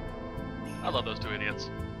 I love those two idiots.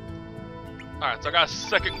 Alright, so I got a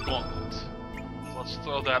second gauntlet. So let's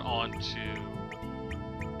throw that on to...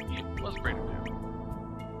 What's greater do?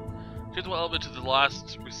 Change one element to the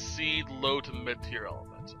last recede low to mid-tier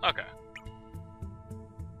element. Okay.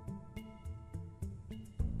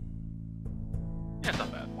 Yeah, it's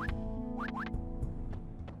not bad.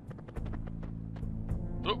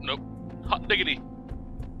 Oh, nope. Hot diggity.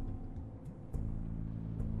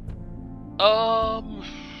 I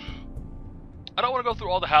don't want to go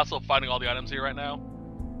through all the hassle of finding all the items here right now.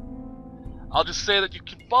 I'll just say that you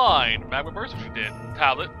can find Magma Burst, which we did,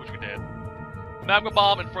 Tablet, which we did, Magma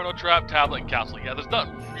Bomb, Inferno Trap, Tablet, and Capsule. Yeah, there's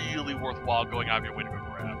nothing really worthwhile going out of your way to go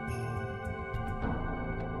grab.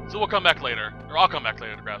 So we'll come back later, or I'll come back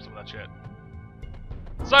later to grab some of that shit.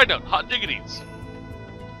 Side note, hot diggities.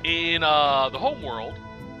 In the home world,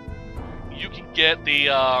 you can get the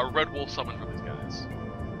Red Wolf summon from these guys.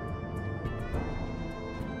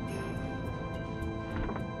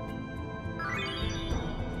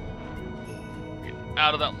 Get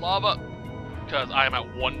out of that lava, because I am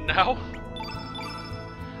at 1 now.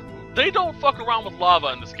 They don't fuck around with lava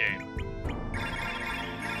in this game.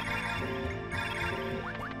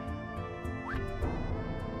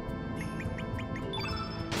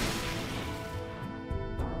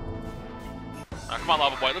 Come on,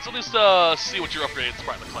 Lava Boy. Let's at least see what your upgraded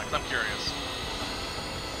sprite looks like. I'm curious.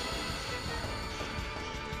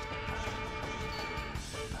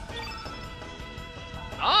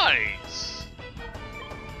 Nice!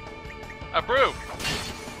 Approve!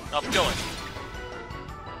 Now let's kill it.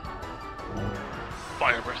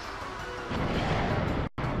 Fire breath.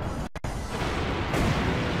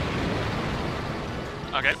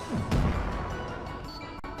 Okay.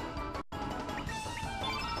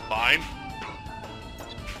 Fine.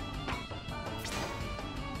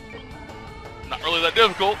 not really that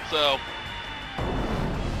difficult, so...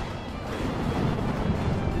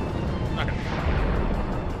 Okay.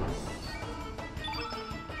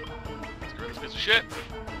 Screw this piece of shit.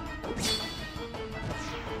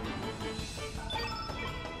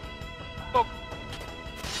 Poke.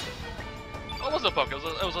 Oh, it wasn't a poke,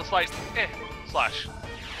 it was a slight slash.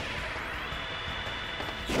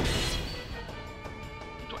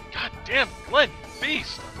 God damn, Glenn,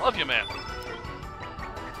 beast! I love you, man.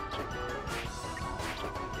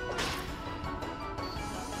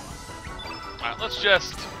 Alright, let's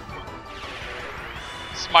just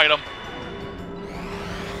smite him.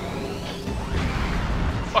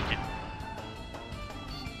 Fuck you.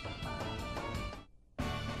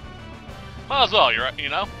 Might as well, you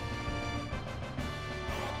know?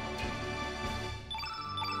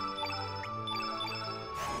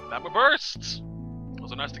 Magma bursts!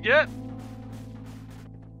 Those are nice to get.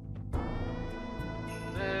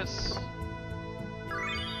 This.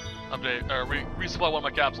 Update, resupply one of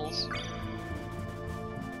my capsules.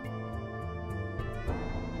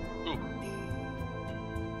 Ooh.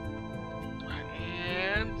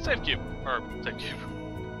 And save cube. Or, save cube.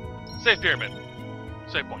 Save pyramid.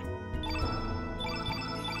 Save point.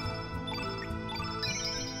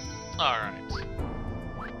 Alright.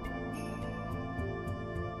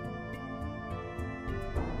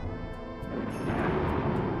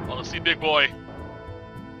 Well, let's see, big boy.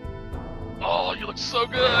 Oh, you look so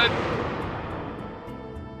good!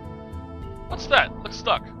 What's that? Looks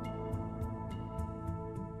stuck.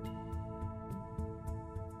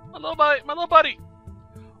 My little buddy!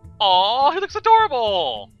 Aw, he looks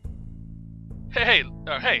adorable! Hey,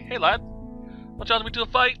 lad. Want to challenge me to a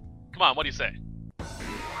fight? Come on, what do you say?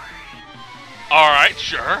 Alright,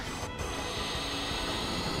 sure.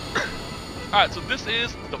 Alright, so this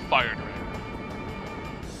is the fire dragon.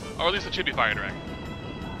 Or at least it should be fire dragon.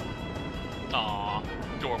 Aww,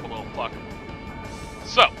 adorable little fuck.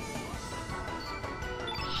 So,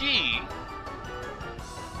 he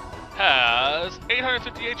has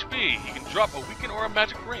 850 HP. He can drop a weaken or a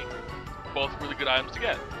magic ring. Both really good items to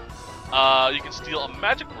get. You can steal a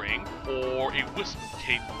magic ring or a wisp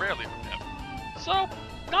cape rarely from him. So,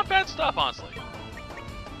 not bad stuff, honestly.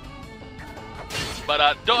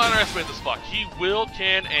 But don't underestimate this fuck. He will,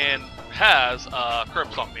 can, and has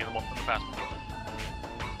curb stomped me in the past before.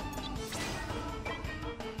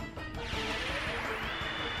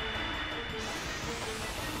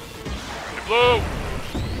 Blue!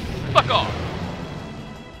 Fuck off!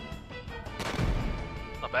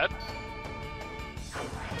 Not bad.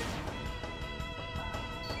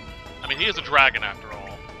 I mean, he is a dragon after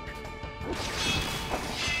all.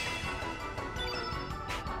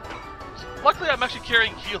 Luckily, I'm actually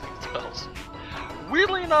carrying healing spells.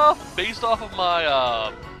 Weirdly enough, based off of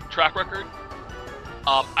my track record,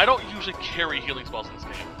 I don't usually carry healing spells in this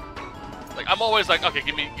game. Like, I'm always like, okay,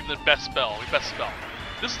 give me the best spell,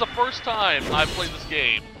 This is the first time I've played this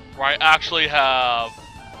game where I actually have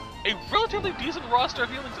a relatively decent roster of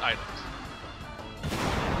healing items.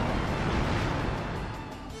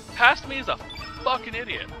 Past me is a fucking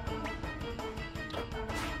idiot.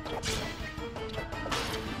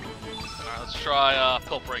 Alright, let's try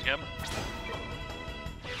pilfering him.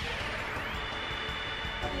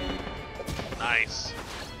 Nice.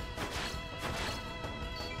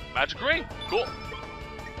 Magic ring, cool.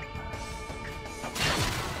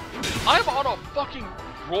 I'm on a fucking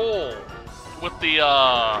roll with the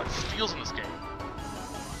steals in this game.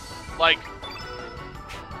 Like,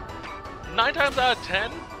 9 times out of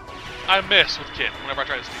 10, I miss with Kid whenever I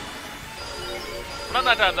try to steal. Not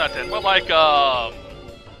 9 times out of 10, but like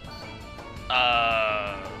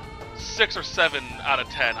 6 or 7 out of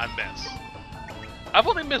 10 I miss. I've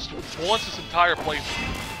only missed once this entire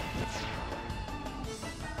playthrough.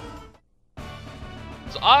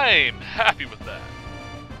 So I'm happy with that.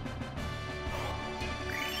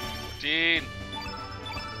 15.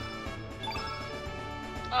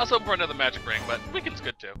 I was hoping for another magic ring, but weaken's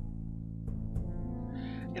good too.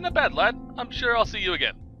 You're not bad, lad. I'm sure I'll see you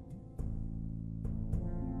again.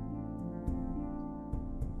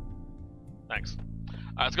 Thanks.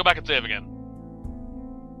 Alright, let's go back and save again.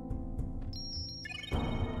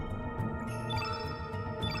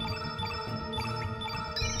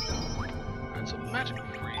 Alright, so magic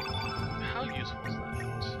ring. How useful is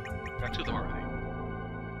that? Got 2 of them already.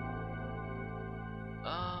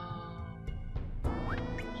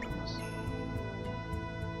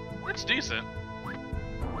 It's decent.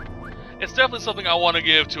 It's definitely something I want to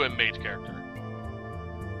give to a mage character.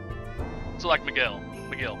 So like Miguel.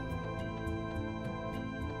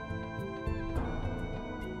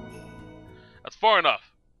 That's far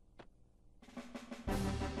enough.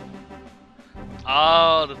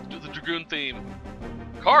 Ah, the Dragoon theme.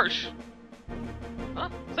 Karsh? Huh?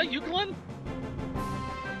 Is that you, Glenn?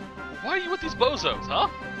 Why are you with these bozos, huh?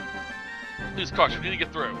 Please, Karsh, we need to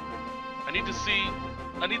get through. I need to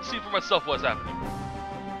see for myself what's happening.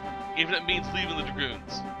 Even if it means leaving the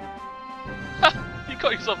Dragoons. Ha! You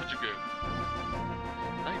call yourself a Dragoon.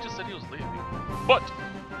 No, he just said he was leaving. But,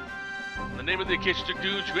 in the name of the Acacia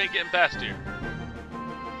Dragoons, you ain't getting past here.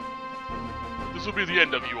 This will be the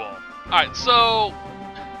end of you all. Alright, so...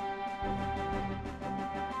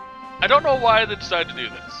 I don't know why they decided to do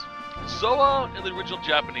this. Zoa in the original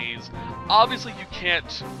Japanese, obviously you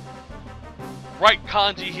can't write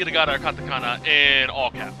kanji, hiragana, or katakana in all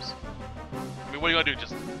caps. I mean, what are you gonna do?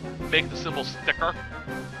 Just make the symbols thicker?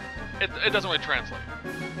 It doesn't really translate.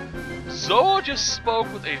 Zoa just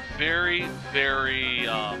spoke with a very, very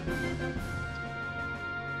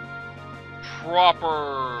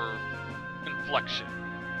proper inflection.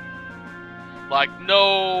 Like,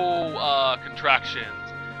 no contractions.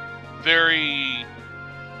 Very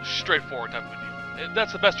straightforward type of a deal.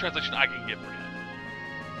 That's the best translation I can give for him.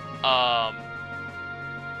 I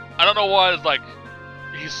don't know why it's like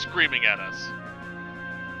he's screaming at us.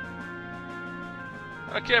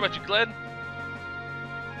 I don't care about you, Glenn.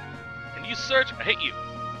 And you, Serge, I hate you.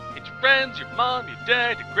 I hate your friends, your mom, your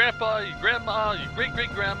dad, your grandpa, your grandma, your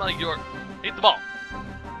great-great-grandma, I hate them all.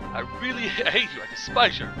 I hate you, I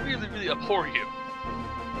despise you, I really, really abhor you.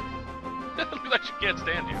 Looks like she can't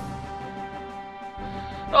stand you.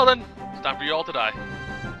 Well then, it's time for you all to die.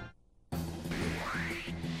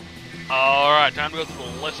 Alright, time to go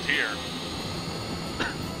through the list here.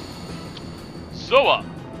 Zoa,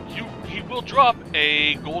 he will drop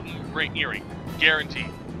a golden ring earring,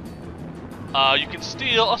 guaranteed. You can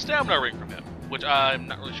steal a stamina ring from him, which I'm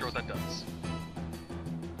not really sure what that does.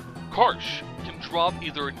 Karsh can drop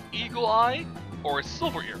either an eagle eye or a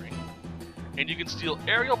silver earring. And you can steal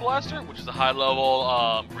Aerial Blaster, which is a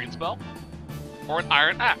high-level green spell, or an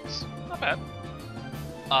Iron Axe. Not bad.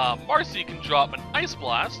 Marcy can drop an Ice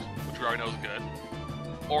Blast, which we already know is good,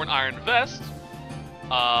 or an Iron Vest.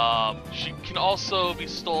 She can also be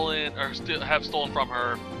stolen, or have stolen from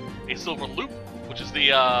her, a Silver Loop, which is the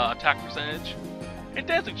attack percentage, and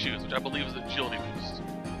Dancing Shoes, which I believe is the agility boost.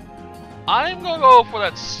 I'm gonna go for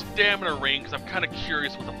that Stamina Ring, because I'm kind of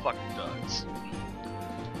curious what the fuck it does.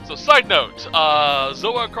 So, side note,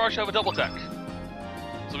 Zoa and Karsh have a double tech.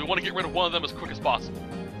 So we want to get rid of one of them as quick as possible.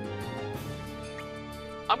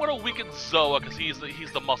 I'm going to weaken Zoa because he's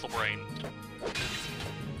the muscle brain.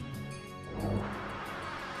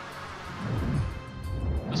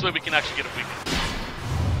 This way we can actually get it weakened.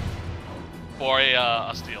 For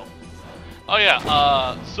a steal. Oh yeah,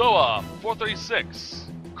 Zoa, 436.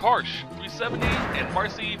 Karsh, 370. And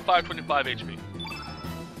Marcy, 525 HP.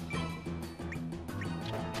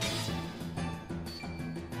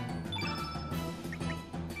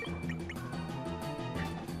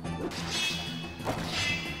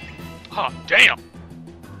 Ah, oh, damn!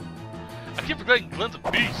 I keep forgetting Glenn's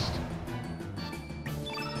a beast.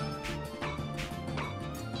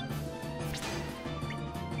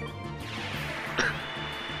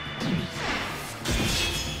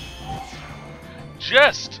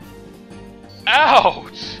 Just!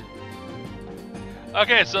 Ouch!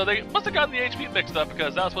 Okay, so they must have gotten the HP mixed up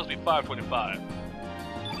because that was supposed to be 525.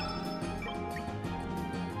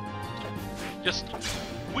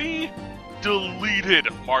 We deleted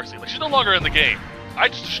Marcy. Like, she's no longer in the game. I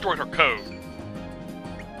just destroyed her code.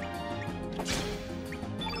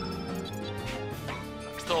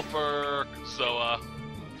 Still for Zoa.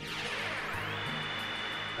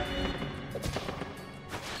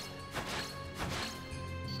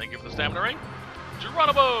 Thank you for the stamina ring.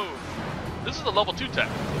 Geronimo! This is a level 2 tech.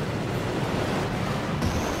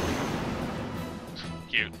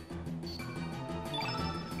 Cute.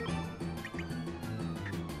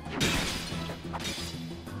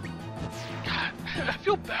 God, I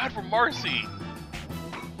feel bad for Marcy.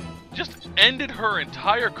 Just ended her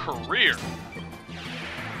entire career.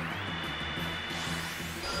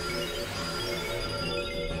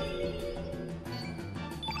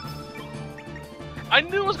 I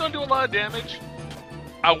knew it was going to do a lot of damage.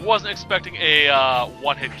 I wasn't expecting a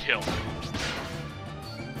one-hit kill.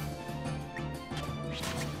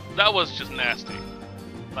 That was just nasty.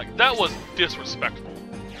 Like, that was disrespectful.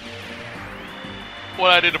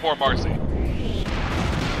 What I did to poor Marcy.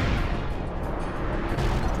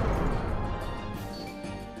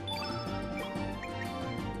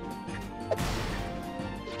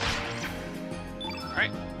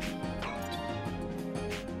 Alright.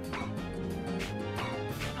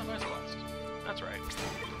 That's right.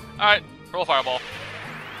 Alright, roll Fireball.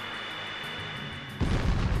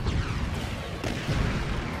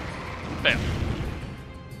 Fail.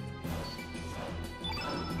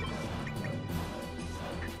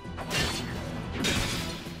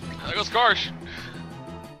 There goes Karsh.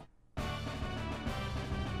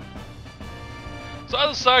 So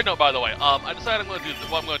as a side note, by the way, I decided I'm gonna do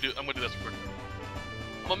what I'm gonna do. I'm gonna do this quickly.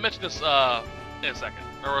 I'm gonna mention this in a second,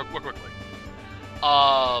 or quickly.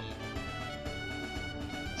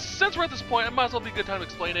 Since we're at this point, it might as well be a good time to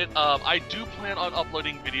explain it. I do plan on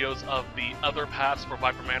uploading videos of the other paths for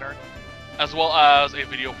Viper Manor, as well as a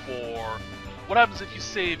video for what happens if you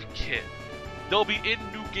save Kid. They'll be in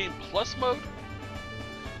New Game Plus mode,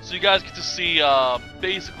 so you guys get to see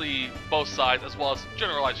basically both sides, as well as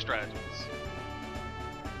generalized strategies.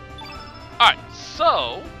 Alright,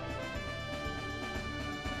 so...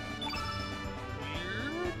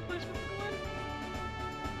 weird placement for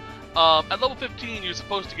Glenn? At level 15, you're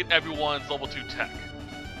supposed to get everyone's level 2 tech.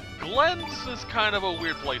 Glenn's is kind of a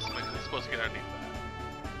weird placement. He's supposed to get underneath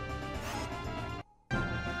that.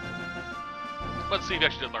 Let's see if he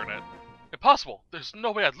actually did learn it. Impossible! There's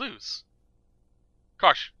no way I'd lose.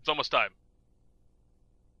 Karsh, it's almost time.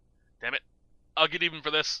 Damn it. I'll get even for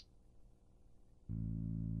this.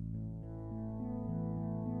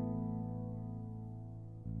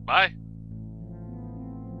 Bye.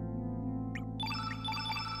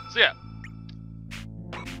 So yeah.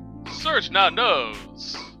 Serge now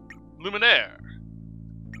knows Luminaire.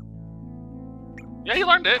 Yeah, he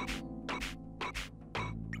learned it.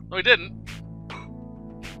 No, he didn't.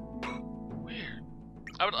 Weird.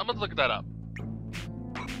 I'm gonna look that up.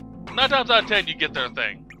 9 times out of 10, you get their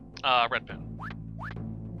thing. Red pin.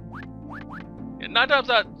 Yeah, 9 times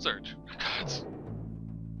out, Serge. God.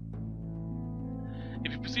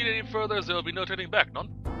 If you proceed any further, there will be no turning back, none.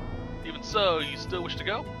 Even so, you still wish to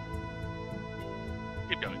go?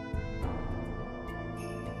 Keep going.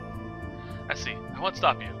 I see. I won't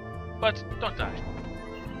stop you. But don't die.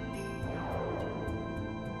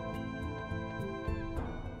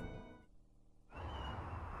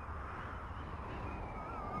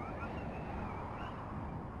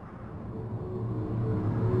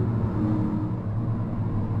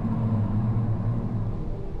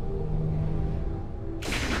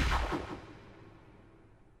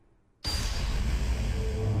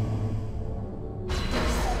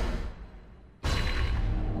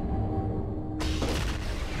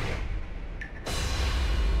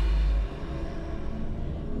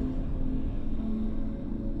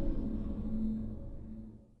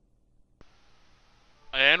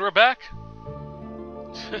 And we're back.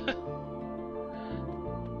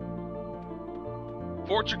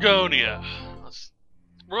 Fort Dragonia.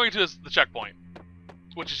 We're going to the checkpoint,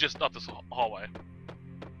 which is just up this hallway.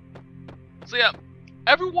 So yeah,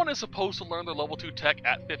 everyone is supposed to learn their level 2 tech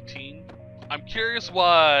at 15. I'm curious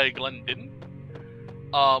why Glenn didn't.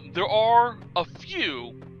 There are a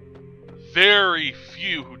few, very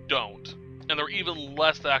few who don't, and there are even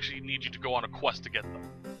less that actually need you to go on a quest to get them.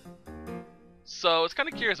 So, it's kind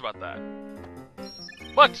of curious about that.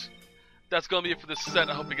 But, that's going to be it for this set.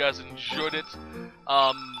 I hope you guys enjoyed it.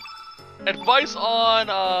 Advice on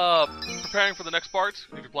preparing for the next part,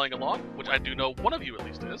 if you're playing along, which I do know one of you at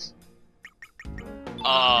least is.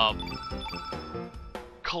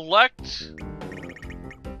 Collect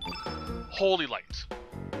Holy Light.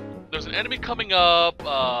 There's an enemy coming up,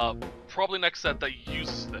 probably next set, that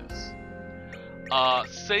uses this.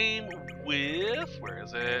 Same with... where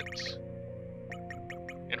is it?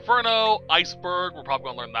 Inferno, Iceberg, we're probably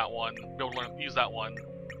going to learn that one. Be able to use that one.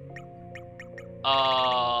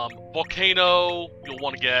 Volcano, you'll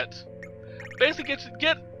want to get. Basically,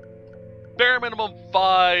 get bare minimum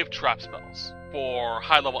 5 trap spells for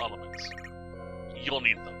high-level elements. You'll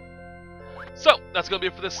need them. So, that's going to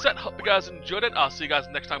be it for this set. Hope you guys enjoyed it. I'll see you guys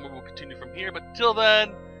next time when we'll continue from here. But till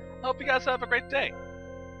then, I hope you guys have a great day.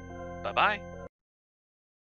 Bye-bye.